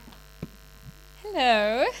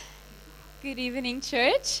Hello. Good evening,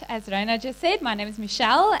 church. As Rona just said, my name is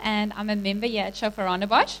Michelle, and I'm a member here at Shofar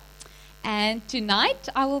Rondebosch. And tonight,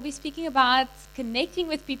 I will be speaking about connecting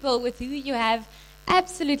with people with who you have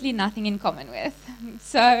absolutely nothing in common with.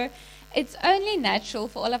 So it's only natural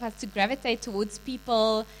for all of us to gravitate towards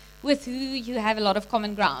people with who you have a lot of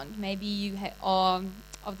common ground. Maybe you are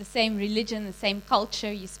of the same religion, the same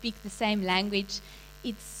culture, you speak the same language.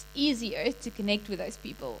 It's easier to connect with those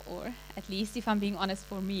people, or at least if I'm being honest,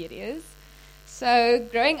 for me it is. So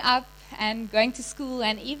growing up and going to school,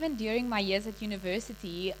 and even during my years at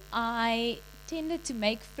university, I tended to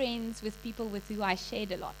make friends with people with who I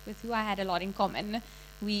shared a lot, with who I had a lot in common.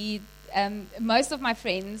 Most of my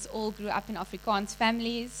friends all grew up in Afrikaans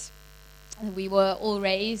families. We were all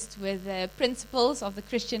raised with the principles of the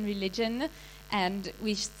Christian religion, and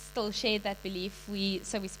we still shared that belief.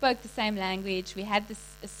 So we spoke the same language, we had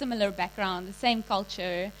a similar background, the same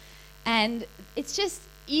culture, and it's just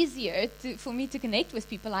easier for me to connect with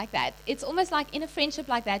people like that. It's almost like in a friendship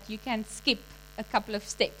like that, you can skip a couple of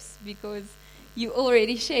steps because you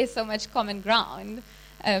already share so much common ground.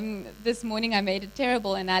 This morning I made a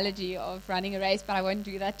terrible analogy of running a race, but I won't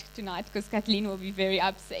do that tonight because Kathleen will be very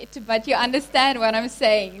upset. But you understand what I'm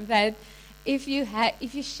saying, that if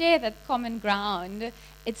you share that common ground,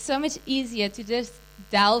 it's so much easier to just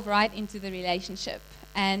delve right into the relationship.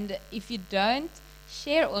 And if you don't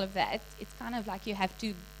share all of that, it's kind of like you have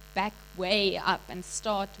to back way up and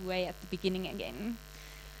start way at the beginning again.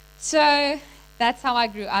 So that's how I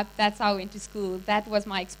grew up. That's how I went to school. That was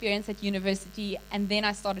my experience at university. And then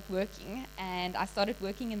I started working. And I started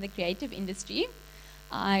working in the creative industry.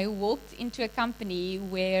 I walked into a company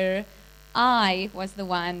where I was the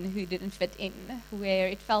one who didn't fit in, where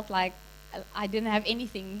it felt like I didn't have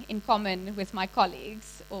anything in common with my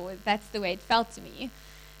colleagues, or that's the way it felt to me.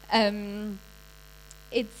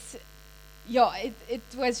 It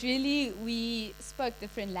was really, we spoke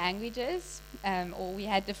different languages, or we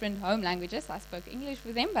had different home languages. I spoke English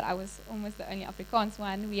with them, but I was almost the only Afrikaans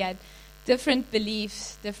one. We had different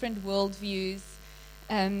beliefs, different worldviews.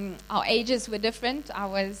 Our ages were different. I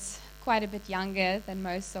was quite a bit younger than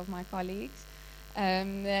most of my colleagues.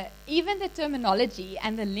 Even the terminology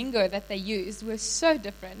and the lingo that they used were so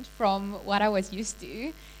different from what I was used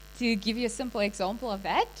to. To give you a simple example of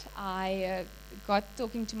that, I got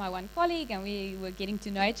talking to my one colleague, and we were getting to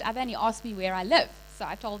know each other, and he asked me where I live. So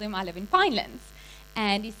I told him I live in Pinelands.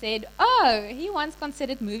 And he said, he once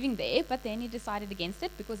considered moving there, but then he decided against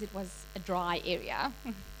it because it was a dry area.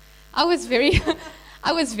 I was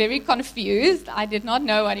very confused. I did not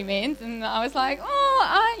know what he meant, and I was like,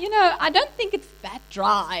 I don't think it's that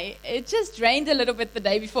dry. It just rained a little bit the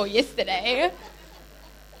day before yesterday.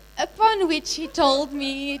 Upon which he told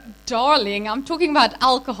me, darling, I'm talking about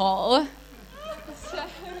alcohol. So,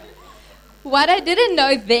 what I didn't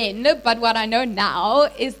know then, but what I know now,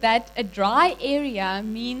 is that a dry area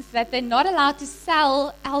means that they're not allowed to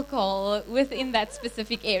sell alcohol within that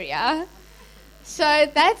specific area. So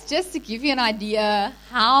that's just to give you an idea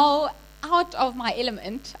how out of my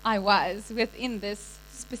element I was within this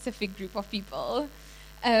specific group of people.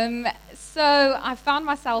 So I found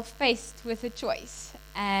myself faced with a choice.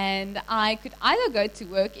 And I could either go to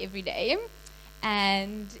work every day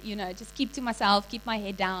and, just keep to myself, keep my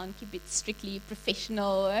head down, keep it strictly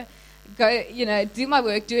professional, go, do my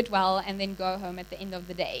work, do it well, and then go home at the end of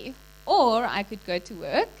the day. Or I could go to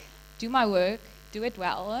work, do my work, do it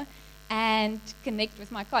well, and connect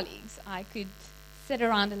with my colleagues. I could sit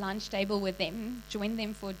around a lunch table with them, join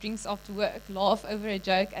them for drinks after work, laugh over a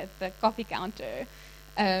joke at the coffee counter.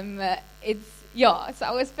 So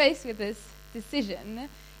I was faced with this decision,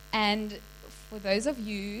 and for those of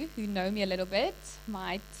you who know me a little bit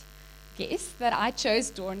might guess that I chose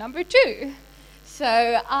door number 2.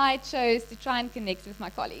 So I chose to try and connect with my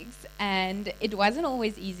colleagues, and it wasn't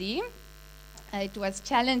always easy. It was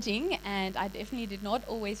challenging, and I definitely did not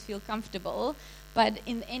always feel comfortable, but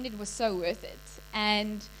in the end it was so worth it.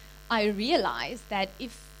 And I realized that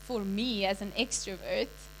if for me as an extrovert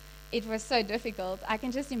it was so difficult, I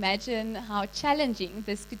can just imagine how challenging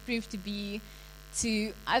this could prove to be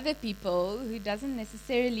to other people who doesn't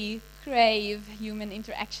necessarily crave human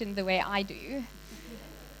interaction the way I do.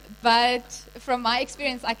 But from my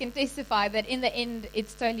experience, I can testify that in the end,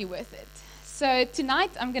 it's totally worth it. So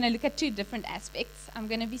tonight, I'm going to look at 2 different aspects. I'm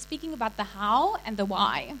going to be speaking about the how and the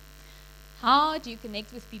why. How do you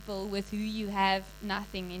connect with people with who you have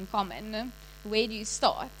nothing in common? Where do you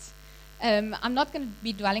start? I'm not going to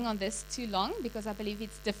be dwelling on this too long because I believe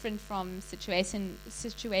it's different from situation to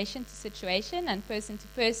situation and person to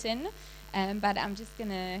person. But I'm just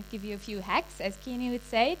going to give you a few hacks, as Kenny would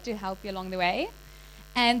say, to help you along the way.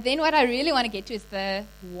 And then what I really want to get to is the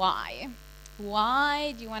why.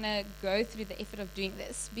 Why do you want to go through the effort of doing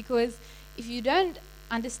this? Because if you don't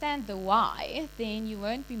understand the why, then you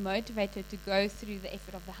won't be motivated to go through the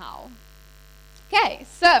effort of the how. Okay,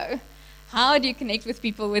 so how do you connect with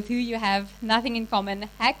people with who you have nothing in common?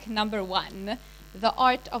 Hack number 1, the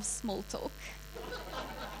art of small talk.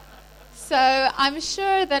 So I'm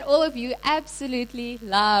sure that all of you absolutely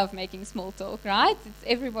love making small talk, right? It's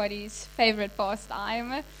everybody's favorite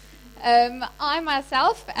pastime. I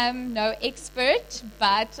myself am no expert,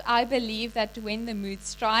 but I believe that when the mood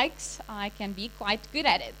strikes, I can be quite good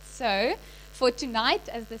at it. So for tonight,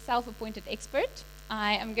 as the self-appointed expert,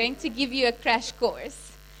 I am going to give you a crash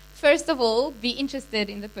course. First of all, be interested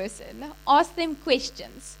in the person. Ask them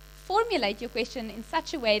questions. Formulate your question in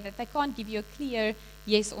such a way that they can't give you a clear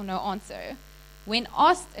yes or no answer. When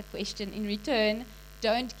asked a question in return,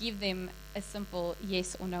 don't give them a simple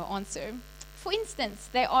yes or no answer. For instance,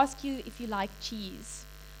 they ask you if you like cheese.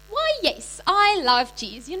 Why, yes, I love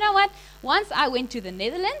cheese. You know what? Once I went to the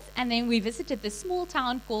Netherlands and then we visited this small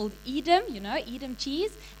town called Edam, Edam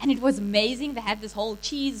cheese, and it was amazing. They had this whole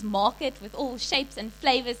cheese market with all shapes and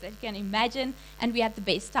flavors that you can imagine, and we had the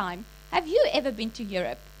best time. Have you ever been to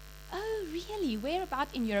Europe? Oh, really? Whereabout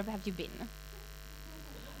in Europe have you been?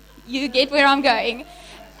 You get where I'm going.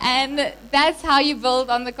 And that's how you build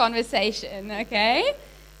on the conversation, okay?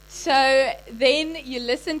 So then you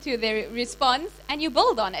listen to their response and you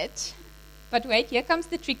build on it. But wait, here comes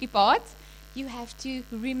the tricky part. You have to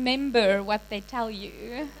remember what they tell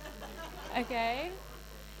you, okay?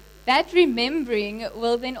 That remembering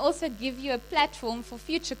will then also give you a platform for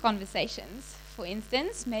future conversations. For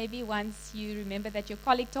instance, maybe once you remember that your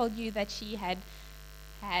colleague told you that she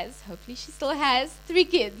hopefully she still has, 3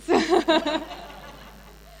 kids.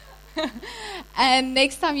 And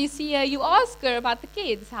next time you see her, you ask her about the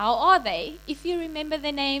kids. How are they? If you remember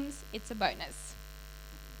their names, it's a bonus.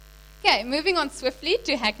 Okay, moving on swiftly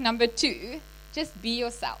to hack number 2. Just be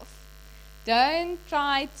yourself. Don't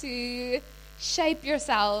try to shape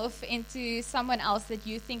yourself into someone else that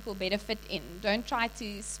you think will better fit in. Don't try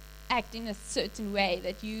to act in a certain way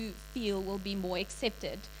that you feel will be more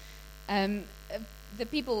accepted. The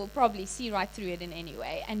people will probably see right through it in any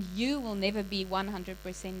way, and you will never be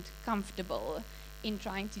 100% comfortable in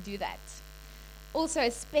trying to do that. Also,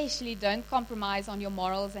 especially don't compromise on your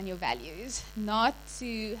morals and your values, not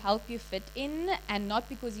to help you fit in, and not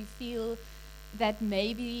because you feel that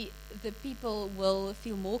maybe the people will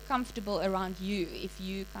feel more comfortable around you if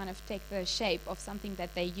you kind of take the shape of something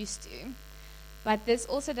that they're used to. But this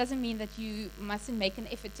also doesn't mean that you mustn't make an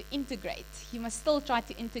effort to integrate. You must still try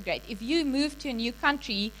to integrate. If you move to a new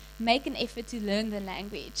country, make an effort to learn the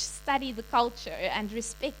language, study the culture, and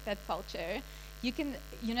respect that culture. You can,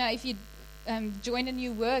 if you join a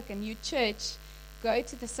new work, a new church, go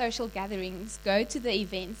to the social gatherings, go to the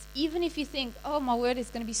events. Even if you think, oh, my word, it's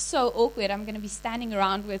going to be so awkward. I'm going to be standing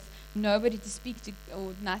around with nobody to speak to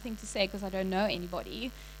or nothing to say because I don't know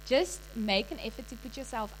anybody. Just make an effort to put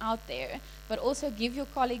yourself out there, but also give your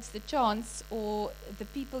colleagues the chance, or the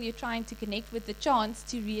people you're trying to connect with, the chance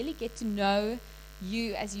to really get to know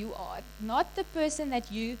you as you are. Not the person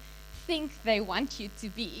that you think they want you to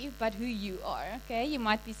be, but who you are, okay? You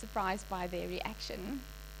might be surprised by their reaction.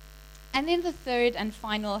 And then the third and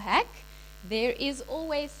final hack, there is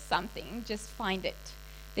always something, just find it.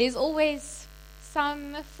 There's always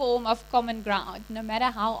some form of common ground, no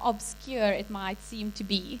matter how obscure it might seem to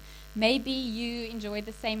be. Maybe you enjoy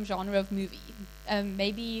the same genre of movie.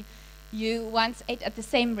 Maybe you once ate at the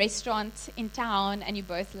same restaurant in town and you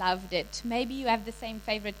both loved it. Maybe you have the same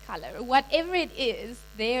favorite color. Whatever it is,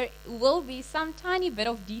 there will be some tiny bit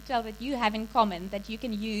of detail that you have in common that you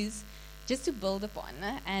can use just to build upon.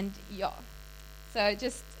 And so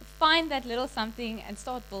just find that little something and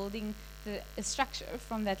start building the structure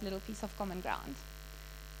from that little piece of common ground.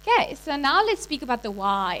 Okay, so now let's speak about the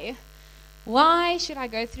why. Why should I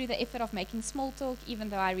go through the effort of making small talk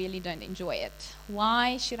even though I really don't enjoy it?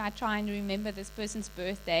 Why should I try and remember this person's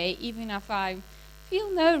birthday even if I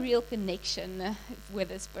feel no real connection with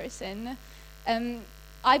this person?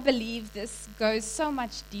 I believe this goes so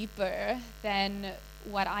much deeper than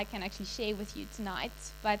what I can actually share with you tonight,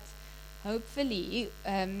 but hopefully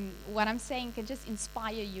what I'm saying can just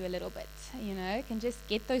inspire you a little bit, can just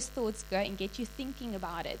get those thoughts going, get you thinking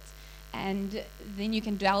about it, and then you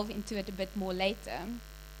can delve into it a bit more later.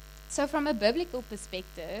 So from a biblical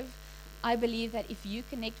perspective, I believe that if you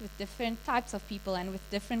connect with different types of people and with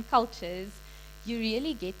different cultures, you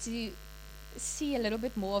really get to see a little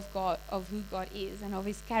bit more of God, of who God is and of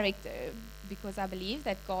his character, because I believe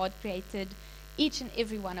that God created each and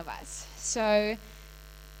every one of us. So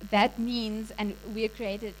that means, and we are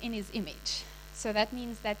created in his image. So that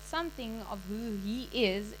means that something of who he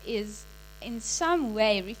is in some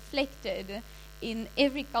way reflected in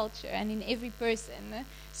every culture and in every person.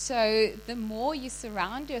 So the more you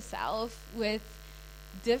surround yourself with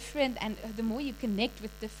different, and the more you connect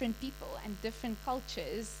with different people and different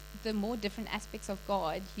cultures, the more different aspects of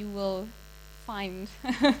God you will find.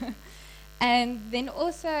 And then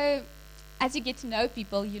also, as you get to know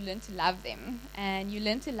people, you learn to love them. And you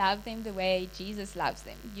learn to love them the way Jesus loves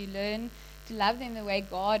them. You learn to love them the way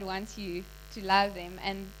God wants you to love them.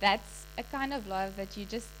 And that's a kind of love that you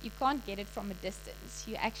can't get it from a distance.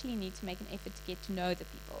 You actually need to make an effort to get to know the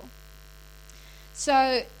people.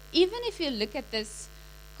 So even if you look at this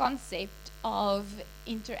concept of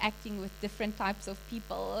interacting with different types of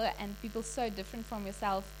people and people so different from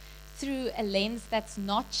yourself through a lens that's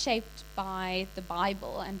not shaped by the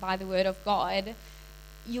Bible and by the Word of God,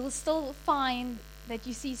 you'll still find that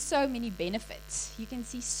you see so many benefits. You can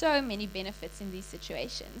see so many benefits in these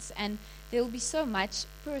situations, and there will be so much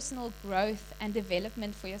personal growth and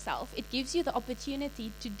development for yourself. It gives you the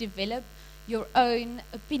opportunity to develop your own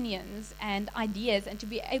opinions and ideas and to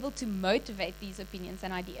be able to motivate these opinions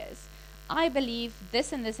and ideas. I believe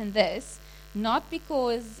this and this and this, not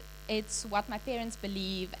because it's what my parents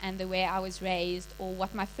believe and the way I was raised or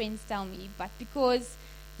what my friends tell me, but because,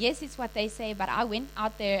 yes, it's what they say, but I went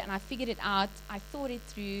out there and I figured it out, I thought it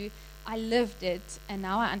through, I lived it, and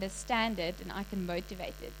now I understand it and I can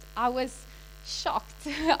motivate it. I was shocked.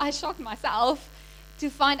 I shocked myself to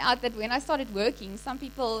find out that when I started working, some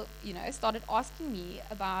people, started asking me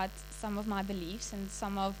about some of my beliefs and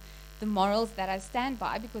some of the morals that I stand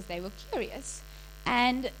by because they were curious.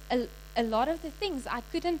 And a lot of the things I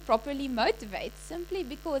couldn't properly motivate simply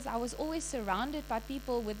because I was always surrounded by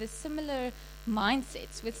people with a similar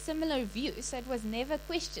mindsets, with similar views. So it was never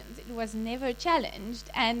questioned, it was never challenged,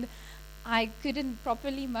 and I couldn't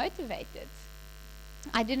properly motivate it.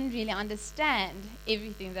 I didn't really understand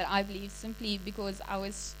everything that I believed simply because I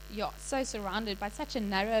was so surrounded by such a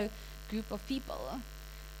narrow group of people.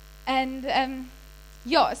 And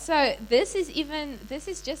so this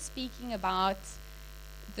is just speaking about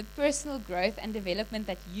the personal growth and development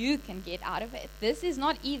that you can get out of it. This is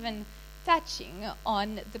not even touching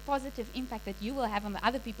on the positive impact that you will have on the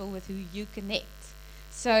other people with who you connect.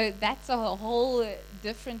 So that's a whole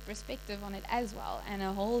different perspective on it as well, and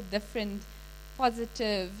a whole different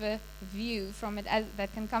positive view from it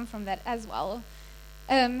that can come from that as well.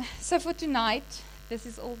 So for tonight, this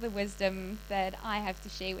is all the wisdom that I have to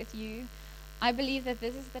share with you. I believe that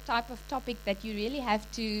this is the type of topic that you really have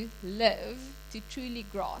to live, to truly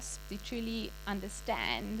grasp, to truly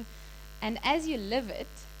understand. And as you live it,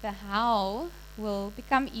 the how will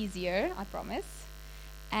become easier, I promise,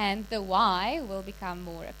 and the why will become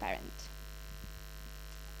more apparent.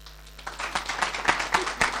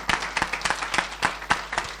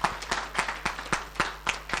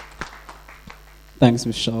 Thanks,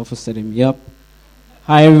 Michelle, for setting me up.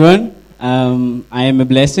 Hi, everyone. I am a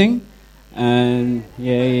blessing. And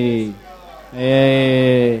yay.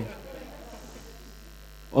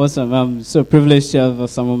 Awesome. I'm so privileged to have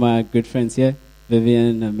some of my good friends here,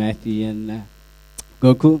 Vivian, Matthew, and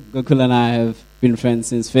Gokul. Gokul and I have been friends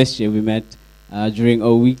since first year. We met during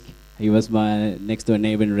O Week. He was my next door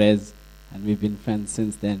neighbor in Res, and we've been friends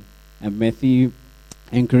since then. And Matthew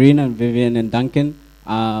and Karina and Vivian and Duncan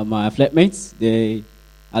are my flatmates.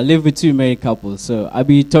 I live with two married couples, so I'll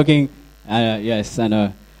be talking. Yes, I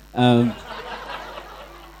know. And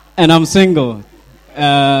I'm single.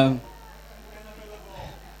 So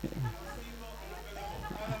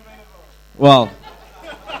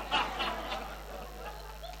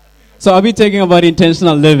I'll be talking about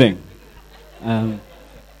intentional living. For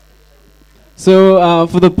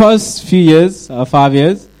the past few years, 5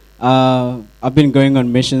 years, I've been going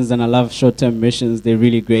on missions, and I love short-term missions. They're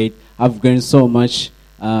really great. I've grown so much,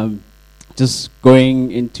 just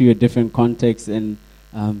going into a different context and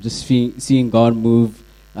just seeing God move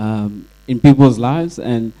in people's lives.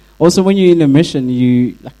 And also when you're in a mission,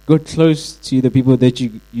 you go close to the people that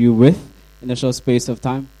you're with in a short space of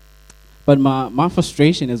time. But my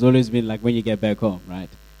frustration has always been when you get back home, right?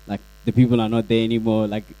 The people are not there anymore.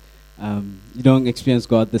 You don't experience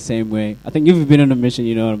God the same way. I think if you've been on a mission,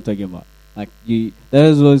 you know what I'm talking about. That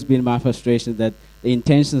has always been my frustration, that the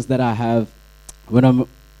intentions that I have when I'm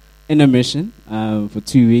in a mission for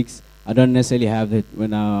 2 weeks, I don't necessarily have it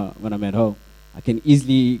when I'm at home. I can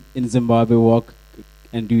easily in Zimbabwe walk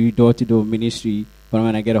and do door-to-door ministry, but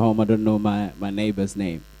when I get home, I don't know my neighbor's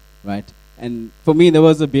name, right? And for me, there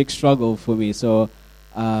was a big struggle for me. So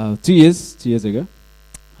 2 years ago,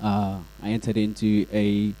 I entered into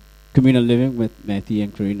a communal living with Matthew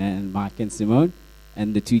and Karina and Mark and Simone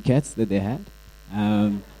and the 2 cats that they had.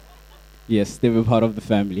 Yes, they were part of the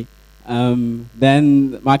family.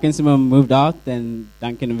 Then Mark and Simone moved out, then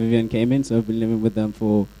Duncan and Vivian came in, so I've been living with them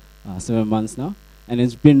for 7 months now. And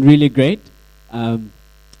it's been really great.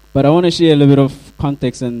 But I want to share a little bit of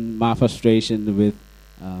context and my frustration with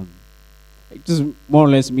just more or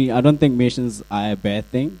less me. I don't think missions are a bad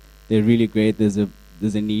thing. They're really great. There's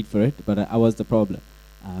a need for it, but I was the problem.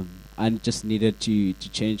 I just needed to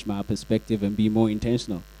change my perspective and be more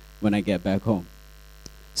intentional when I get back home.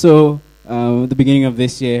 So, at the beginning of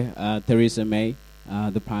this year, Theresa May,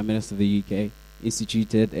 the Prime Minister of the UK,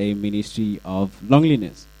 instituted a ministry of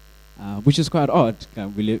loneliness, which is quite odd.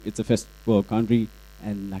 It's a first world country,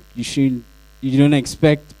 and like you don't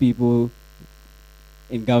expect people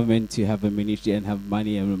in government to have a ministry and have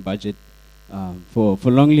money and a budget for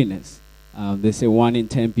loneliness. They say 1 in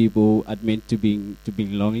 10 people admit to being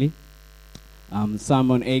lonely.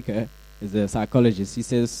 Simon Aker is a psychologist. He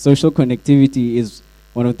says social connectivity is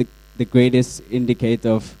one of the greatest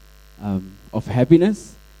indicator of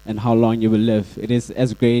happiness and how long you will live. It is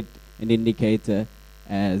as great an indicator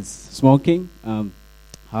as smoking,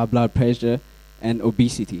 high blood pressure, and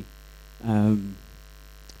obesity. And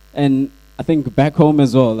I think back home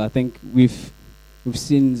as well, I think we've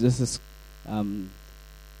seen just a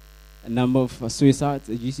number of suicides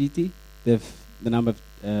at UCT. The number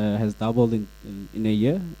has doubled in a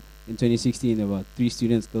year. In 2016, about 3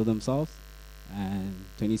 students killed themselves. And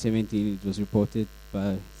 2017, it was reported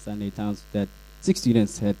by Sunday Times that 6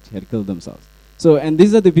 students had killed themselves. So, and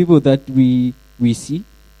these are the people that we see,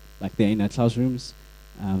 like they're in our classrooms,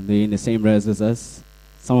 they're in the same res as us.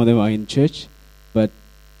 Some of them are in church, but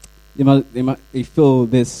they feel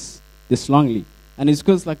this lonely, and it's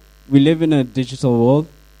because like we live in a digital world.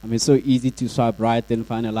 I mean, it's so easy to swipe right and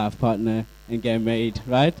find a life partner and get married,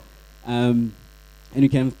 right? And you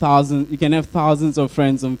can have thousands of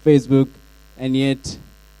friends on Facebook, and yet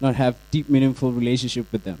not have deep, meaningful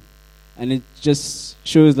relationship with them. And it just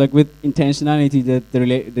shows, like, with intentionality, that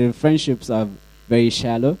the friendships are very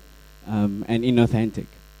shallow and inauthentic.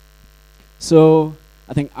 So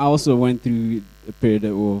I think I also went through a period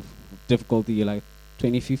of difficulty, like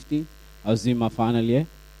 2015. I was doing my final year.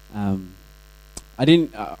 I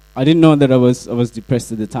didn't know that I was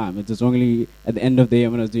depressed at the time. It was only at the end of the year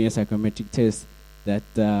when I was doing a psychometric test that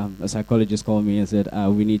a psychologist called me and said,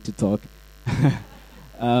 we need to talk.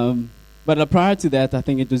 But prior to that, I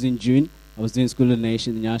think it was in June, I was doing School of the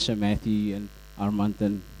Nation. Yasha, Matthew, and Armand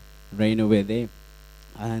and Raina were there.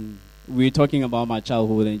 And we were talking about my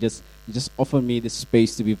childhood, and it just offered me this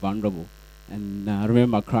space to be vulnerable. And I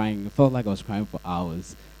remember crying. It felt like I was crying for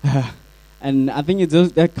hours. And I think it's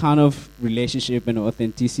just that kind of relationship and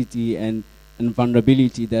authenticity and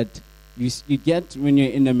vulnerability that you get when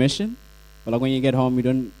you're in a mission. But like when you get home, you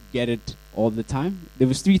don't get it all the time. There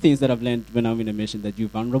was 3 things that I've learned when I'm in a mission: that you're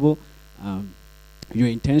vulnerable, you're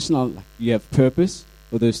intentional, like you have purpose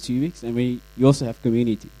for those 2 weeks, and you also have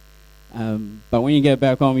community. But when you get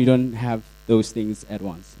back home, you don't have those things at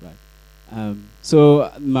once, right?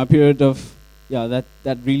 So my period of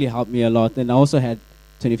that really helped me a lot. And I also had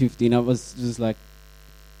 2015. I was just like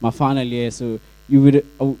my final year, so you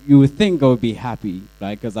would think I would be happy,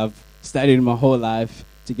 right? Because I've studied my whole life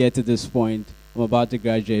to get to this point. I'm about to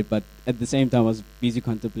graduate, but at the same time, I was busy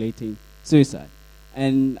contemplating suicide.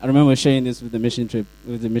 And I remember sharing this with the mission trip,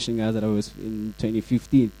 with the mission guys that I was in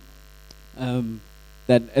 2015.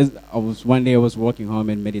 That as one day I was walking home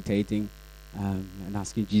and meditating, and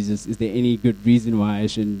asking Jesus, "Is there any good reason why I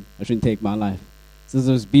shouldn't take my life?" So as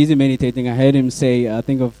I was busy meditating, I heard him say,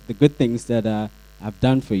 "Think of the good things that I've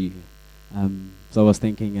done for you." So I was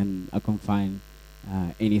thinking, and I couldn't find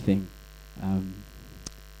anything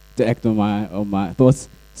to act on my thoughts.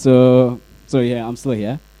 So yeah, I'm still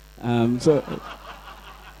here.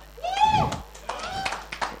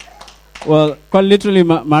 Well, quite literally,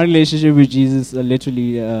 my relationship with Jesus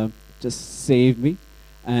literally just saved me,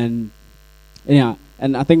 and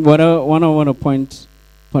I think what I want to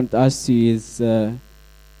point us to is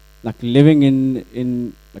like living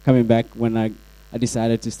in coming back when I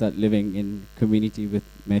decided to start living in community with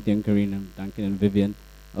Matthew and Karina, Duncan and Vivian.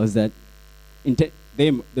 Was that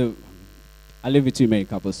I live with 2 married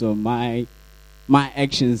couples, so my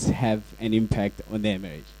actions have an impact on their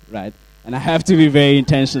marriage, right? And I have to be very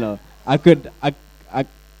intentional. I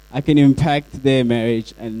can impact their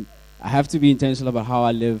marriage, and I have to be intentional about how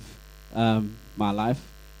I live my life,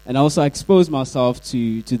 and also expose myself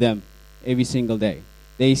to them every single day.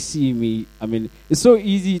 They see me. I mean, it's so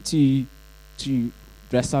easy to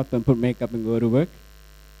dress up and put makeup and go to work,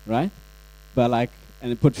 right? But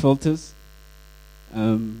and put filters.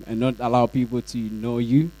 and not allow people to know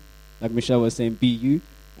you. Like Michelle was saying, be you.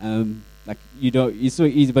 Like you don't. It's so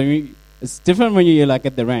easy, but it's different when you're like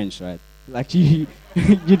at the ranch, right? Like you,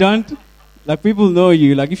 you don't. Like people know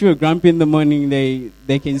you. Like if you're grumpy in the morning,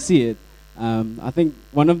 they can see it. I think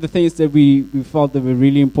one of the things that we felt that were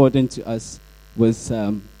really important to us was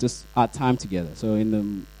just our time together. So in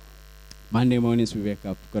the Monday mornings we wake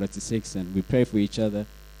up, got up to 6, and we pray for each other.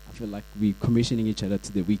 I feel like we're commissioning each other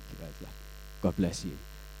to the week. Right? Like, God bless you.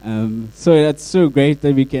 So that's so great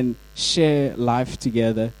that we can share life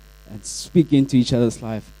together and speak into each other's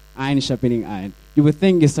life. Iron sharpening iron. You would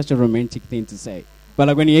think it's such a romantic thing to say. But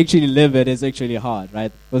like when you actually live it, it's actually hard,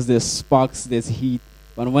 right? Because there's sparks, there's heat.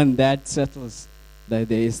 But when that settles, there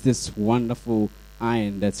is this wonderful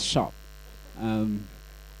iron that's sharp.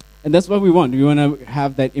 And that's what we want. We want to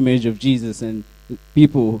have that image of Jesus, and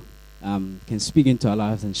people can speak into our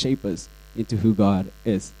lives and shape us into who God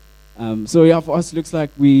is. So yeah, for us, it looks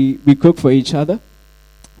like we cook for each other.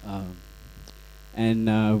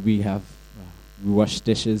 And we wash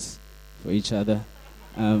dishes for each other.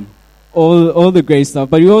 All the great stuff.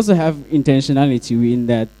 But we also have intentionality in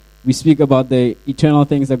that we speak about the eternal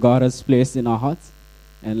things that God has placed in our hearts,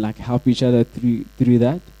 and like help each other through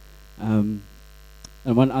that.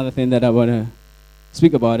 And one other thing that I want to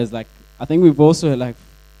speak about is like I think we've also like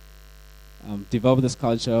developed this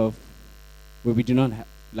culture of where we don't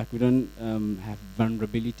have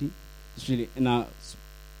vulnerability. It's really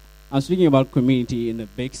I'm speaking about community in a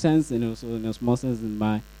big sense and also in a small sense in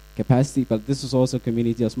my capacity, but this is also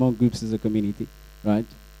community. A small groups is a community, right?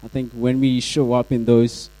 I think when we show up in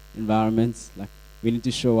those environments, like we need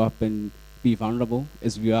to show up and be vulnerable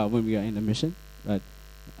as we are when we are in a mission, right?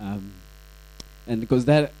 And because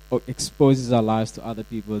that exposes our lives to other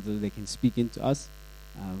people so they can speak into us.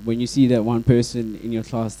 When you see that one person in your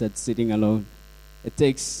class that's sitting alone,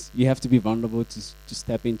 you have to be vulnerable to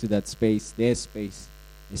step into that space, their space,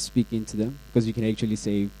 and speak into them, because you can actually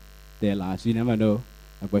save their lives. You never know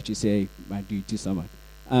what you say might do to someone.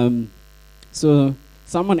 So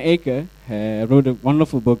Simon Aker wrote a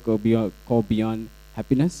wonderful book called Beyond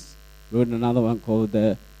Happiness. Wrote another one called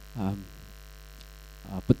The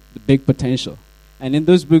Big Potential. And in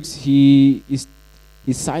those books, he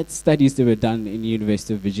cites studies that were done in the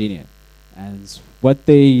University of Virginia. And what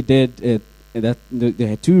they did, that they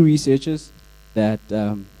had two researchers that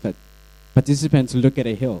participants look at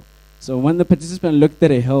a hill. So when the participant looked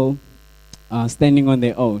at a hill standing on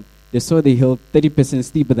their own, they saw the hill 30%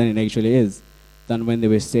 steeper than it actually is, than when they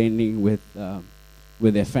were standing with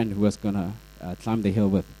their friend who was going to climb the hill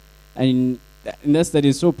with. And that study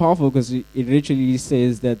is so powerful because it literally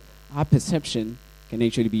says that our perception can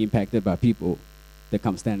actually be impacted by people that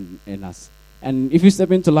come stand in us. And if you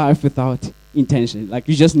step into life without intention, like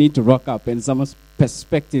you just need to rock up and someone's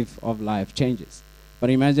perspective of life changes. But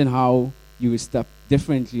imagine how you would step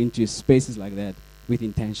differently into spaces like that with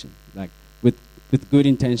intention, like with good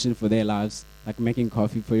intention for their lives, like making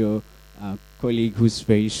coffee for your colleague who's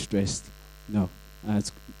very stressed. No,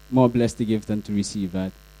 it's more blessed to give than to receive,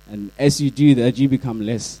 right? And as you do that, you become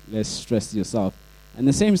less stressed yourself. And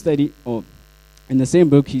the same study, or in the same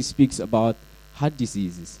book, he speaks about heart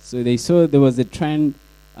diseases. So they saw there was a trend,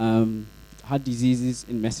 heart diseases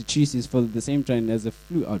in Massachusetts followed the same trend as a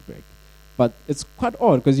flu outbreak. But it's quite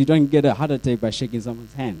odd because you don't get a heart attack by shaking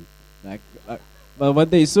someone's hand. But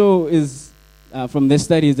what they saw is from this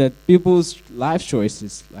study is that people's life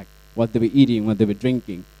choices, like what they were eating, what they were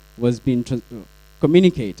drinking, was being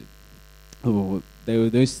communicated.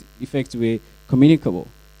 Those effects were communicable.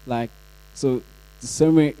 Like, so the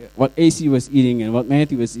same way what AC was eating and what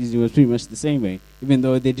Matthew was eating was pretty much the same way, even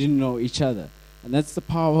though they didn't know each other. And that's the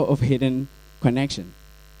power of hidden connection,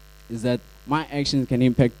 is that my actions can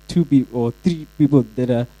impact 2 people or 3 people that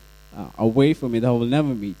are away from me that I will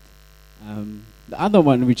never meet. The other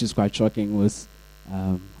one, which is quite shocking, was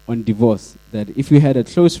on divorce, that if you had a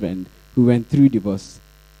close friend who went through divorce,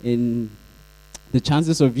 the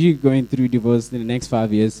chances of you going through divorce in the next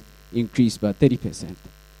 5 years increased by 30%.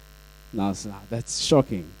 Now, that's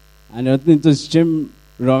shocking. And I think it was Jim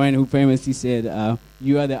Rowan who famously said,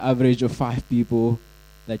 you are the average of 5 people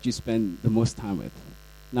that you spend the most time with.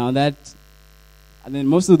 Now and then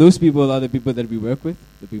most of those people are the people that we work with,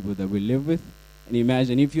 the people that we live with. And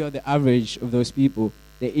imagine if you are the average of those people,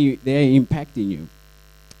 they are impacting you,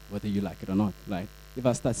 whether you like it or not. Like, if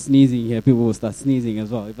I start sneezing here, people will start sneezing as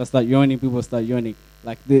well. If I start yawning, people will start yawning.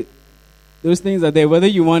 Like, those things are there. Whether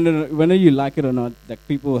you like it or not, like,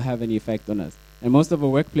 people will have an effect on us. And most of our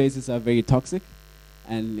workplaces are very toxic.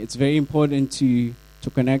 And it's very important to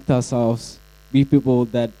connect ourselves, be people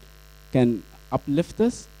that can uplift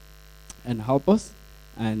us and help us.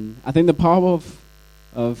 And I think the power of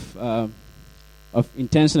of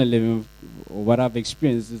intentional living, or what I've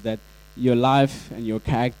experienced, is that your life and your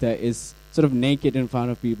character is sort of naked in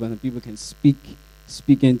front of people, and people can speak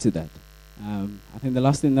into that. I think the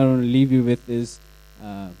last thing that I want to leave you with is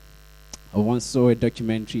I once saw a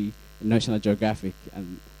documentary in National Geographic,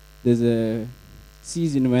 and there's a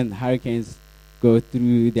season when hurricanes go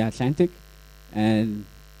through the Atlantic, and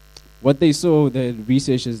what they saw, the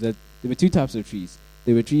researchers, that there were two types of trees.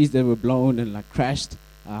 There were trees that were blown and like crashed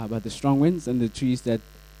by the strong winds, and the trees that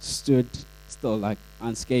stood still like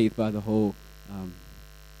unscathed by the whole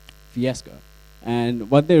fiasco. And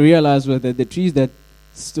what they realized was that the trees that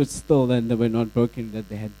stood still and that were not broken, that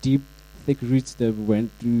they had deep, thick roots that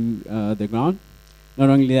went through the ground. Not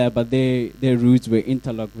only that, but their roots were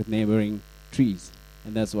interlocked with neighboring trees,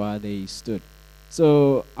 and that's why they stood.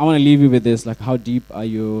 So I want to leave you with this, like, how deep are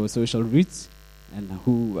your social roots, and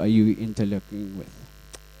who are you interlocking with?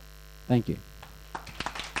 Thank you.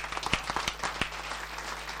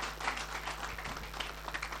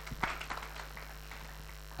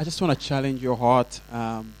 I just want to challenge your heart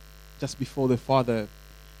just before the Father,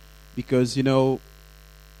 because,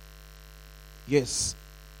 yes,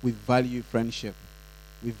 we value friendship,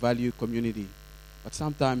 we value community, but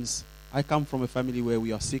sometimes I come from a family where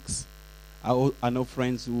we are 6. I know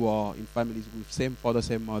friends who are in families with same father,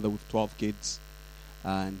 same mother, with 12 kids,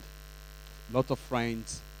 and a lot of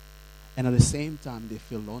friends, and at the same time they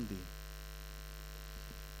feel lonely.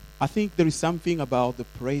 I think there is something about the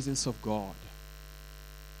presence of God.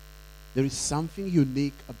 There is something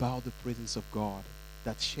unique about the presence of God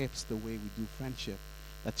that shapes the way we do friendship,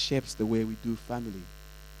 that shapes the way we do family,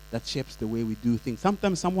 that shapes the way we do things.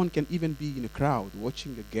 Sometimes someone can even be in a crowd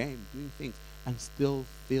watching a game, doing things, and still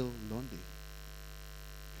feel lonely.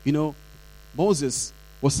 Moses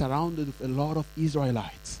was surrounded with a lot of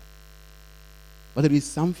Israelites. But there is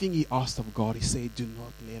something he asked of God. He said, do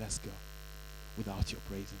not let us go without your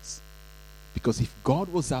presence. Because if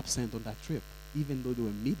God was absent on that trip, even though they were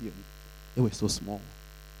million, they were so small.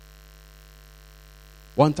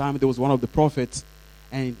 One time there was one of the prophets,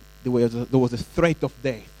 and there was a threat of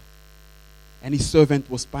death. And his servant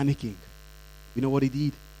was panicking. You know what he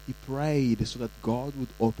did? He prayed so that God would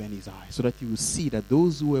open his eyes, so that he would see that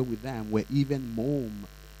those who were with them were even more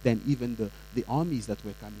than even the armies that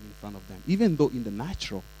were coming in front of them. Even though in the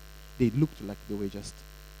natural, they looked like there were just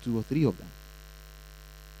 2 or 3 of them.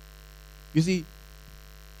 You see,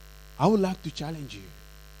 I would like to challenge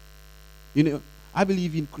you. I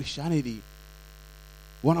believe in Christianity,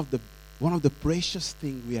 one of the precious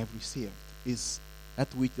things we have received is that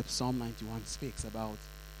which the Psalm 91 speaks about,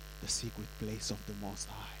 the secret place of the Most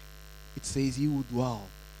High. It says, he who dwell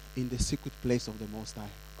in the secret place of the Most High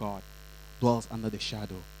God dwells under the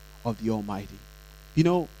shadow of the Almighty.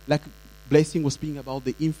 Like Blessing was speaking about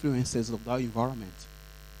the influences of our environment.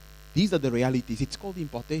 These are the realities. It's called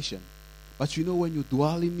impartation. But when you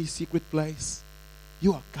dwell in this secret place,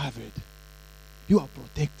 you are covered. You are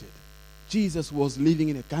protected. Jesus was living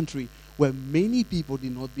in a country where many people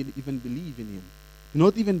did not even believe in him. Did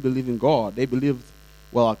not even believe in God. They believed,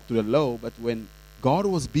 to the low, but when God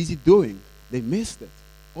was busy doing, they missed it.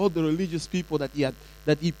 All the religious people that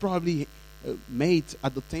he probably made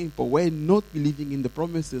at the temple were not believing in the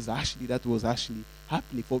promises that was actually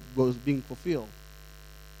happening, was being fulfilled.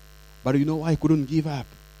 But why he couldn't give up?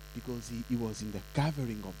 Because he was in the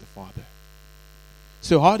covering of the Father.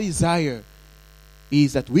 So our desire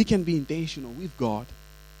is that we can be intentional with God.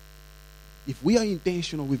 If we are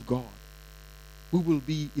intentional with God, we will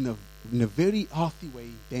be in a very healthy way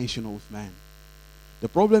intentional with man. The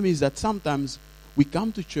problem is that sometimes we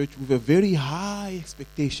come to church with a very high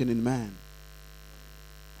expectation in man.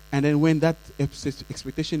 And then when that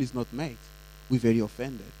expectation is not met, we're very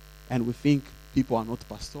offended. And we think people are not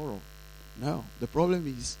pastoral. No, the problem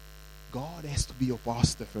is God has to be your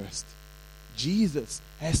pastor first. Jesus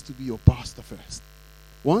has to be your pastor first.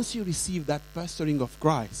 Once you receive that pastoring of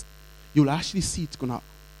Christ, you'll actually see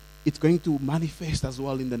it's going to manifest as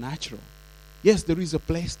well in the natural. Yes, there is a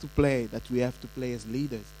place to play that we have to play as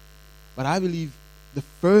leaders. But I believe the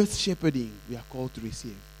first shepherding we are called to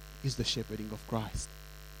receive is the shepherding of Christ.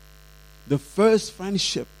 The first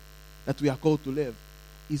friendship that we are called to live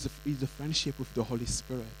is the friendship with the Holy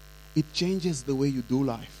Spirit. It changes the way you do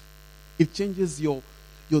life. It changes your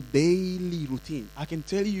daily routine. I can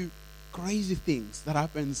tell you crazy things that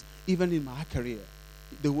happens even in my career.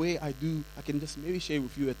 The way I can just maybe share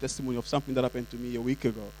with you a testimony of something that happened to me a week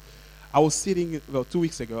ago. 2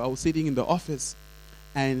 weeks ago, I was sitting in the office,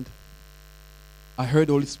 and I heard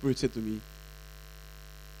the Holy Spirit say to me,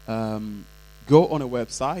 go on a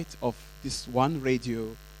website of this one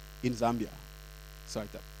radio in Zambia. So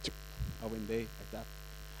I went there like that.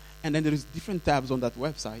 And then there is different tabs on that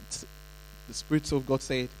website. The Spirit of God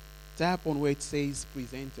said, tap on where it says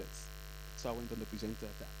presenters. So I went on the presenter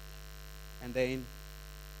tab. And then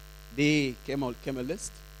they came a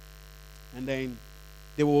list. And then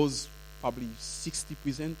there was probably 60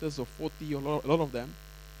 presenters or 40, a lot of them.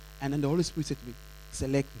 And then the Holy Spirit said to me,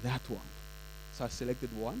 select that one. So I selected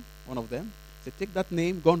one of them. Said, take that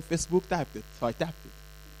name, go on Facebook, typed it. So I tapped it.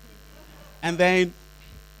 And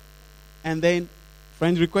then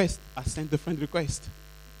friend request. I sent the friend request.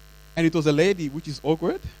 And it was a lady, which is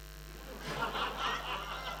awkward.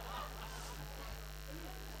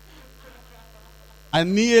 I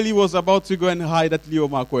nearly was about to go and hide at Leo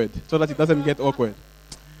Marquard so that it doesn't get awkward.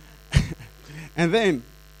 And then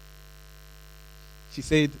she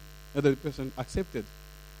said, the other person accepted.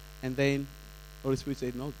 And then Holy Spirit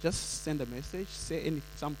said, no, just send a message, say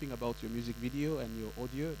something about your music video and your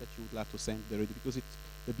audio that you would like to send the radio, because it's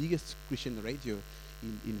the biggest Christian radio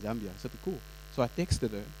in Zambia. I said, cool. So I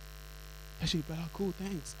texted her. And she replied, oh, cool,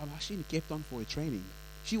 thanks. I'm actually in Cape Town for a training.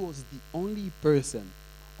 She was the only person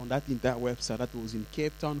on that entire website that was in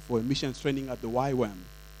Cape Town for a missions training at the YWAM.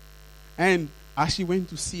 And I actually went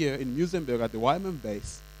to see her in Muizenberg at the YWAM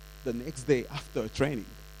base the next day after a training.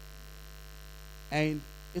 And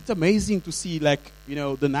it's amazing to see,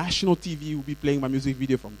 the national TV will be playing my music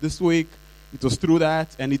video from this week. It was through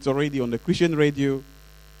that, and it's already on the Christian radio.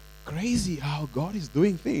 Crazy how God is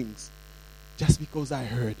doing things just because I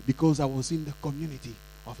heard, because I was in the community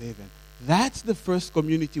of heaven. That's the first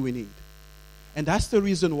community we need. And that's the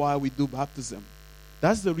reason why we do baptism.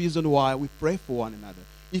 That's the reason why we pray for one another.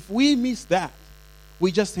 If we miss that,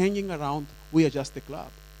 we're just hanging around, we are just a club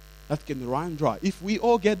that can run dry. If we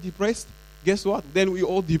all get depressed, guess what? Then we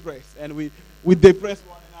all depressed. And we depress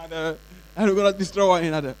one another. And we're going to destroy one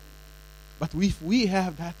another. But if we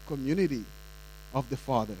have that community of the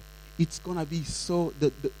Father, it's going to be so,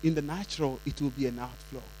 in the natural, it will be an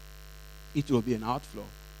outflow. It will be an outflow.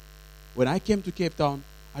 When I came to Cape Town,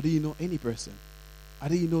 I didn't know any person. I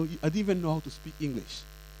didn't even know how to speak English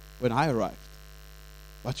when I arrived.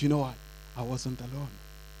 But you know what? I wasn't alone.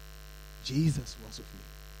 Jesus was with me.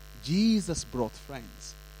 Jesus brought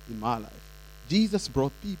friends in my life. Jesus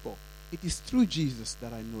brought people. It is through Jesus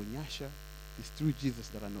that I know Nyasha. It is through Jesus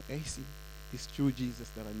that I know AC. It is through Jesus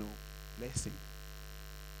that I know Blessing.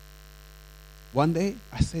 One day,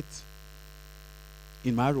 I sat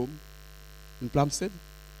in my room in Plumstead,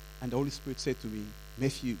 and the Holy Spirit said to me,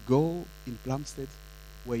 Matthew, go in Plumstead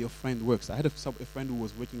where your friend works. I had a friend who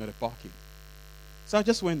was working at a parking. So I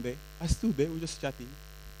just went there. I stood there. We were just chatting.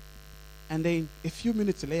 And then a few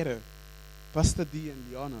minutes later, Pastor D and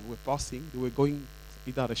Liana were passing. They were going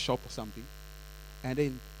either at a shop or something. And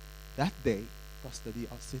then that day, Pastor D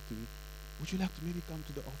said to me, would you like to maybe come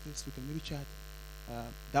to the office? We can maybe chat.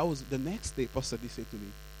 That was the next day. Pastor D said to me,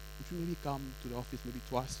 would you maybe come to the office maybe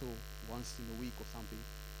twice or once in a week or something?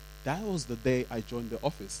 That was the day I joined the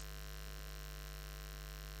office.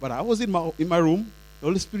 But I was in my room. The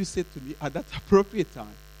Holy Spirit said to me at that appropriate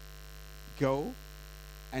time, go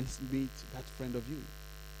and meet that friend of you.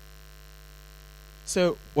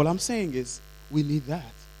 So what I'm saying is, we need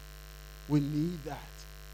that. We need that.